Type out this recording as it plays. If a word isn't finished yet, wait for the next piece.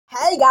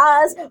Hey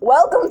guys,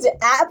 welcome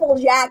to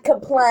Applejack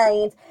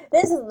Complains.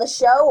 This is the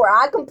show where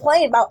I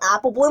complain about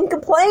Apple Bloom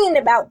complaining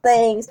about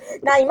things.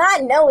 Now you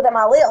might know that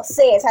my little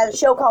sis has a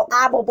show called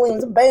Apple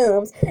Bloom's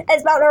Booms.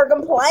 It's about her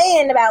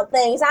complaining about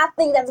things. I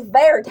think that's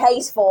very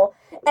tasteful.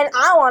 And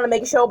I want to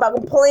make a show about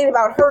complaining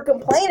about her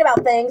complaining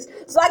about things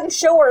so I can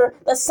show her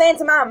the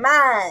sense of my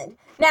mind.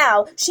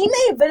 Now, she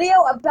made a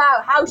video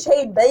about how she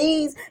hates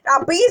bees.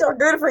 Now, bees are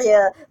good for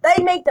you.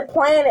 They make the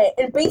planet,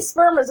 and bee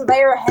sperm is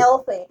very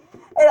healthy.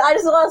 And I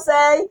just want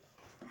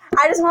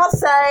to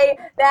say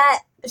that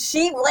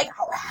she,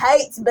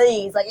 hates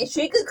bees. Like, if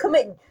she could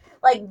commit,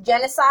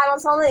 genocide on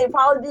something, it'd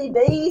probably be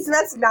bees, and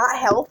that's not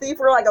healthy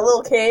for, a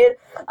little kid.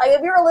 Like,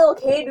 if you're a little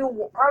kid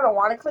who, I don't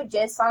want to commit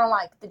genocide on,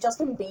 the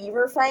Justin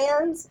Bieber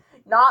fans,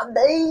 not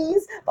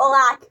bees,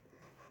 but,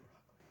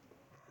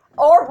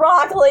 or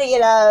broccoli,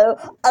 So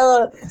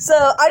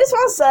I just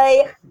want to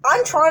say,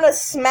 I'm trying to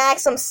smack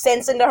some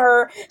sense into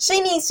her. She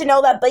needs to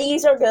know that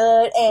bees are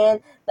good,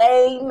 and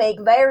they make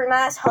very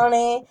nice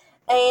honey,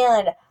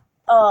 and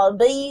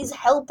bees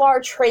help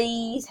our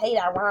trees. Hey,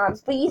 that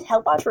rhymes. Bees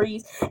help our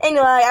trees.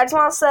 Anyway, I just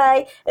want to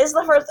say, this is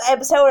the first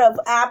episode of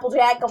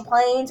Applejack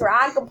Complains, where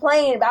I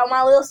complain about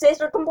my little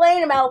sister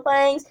complaining about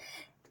things.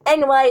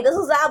 Anyway, this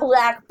is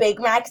Applejack,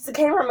 Big Mac is the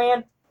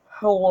cameraman.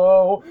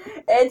 Hello.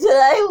 And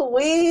today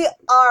we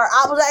are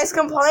Applejack's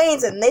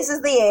Complaints, and this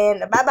is the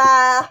end.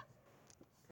 Bye-bye.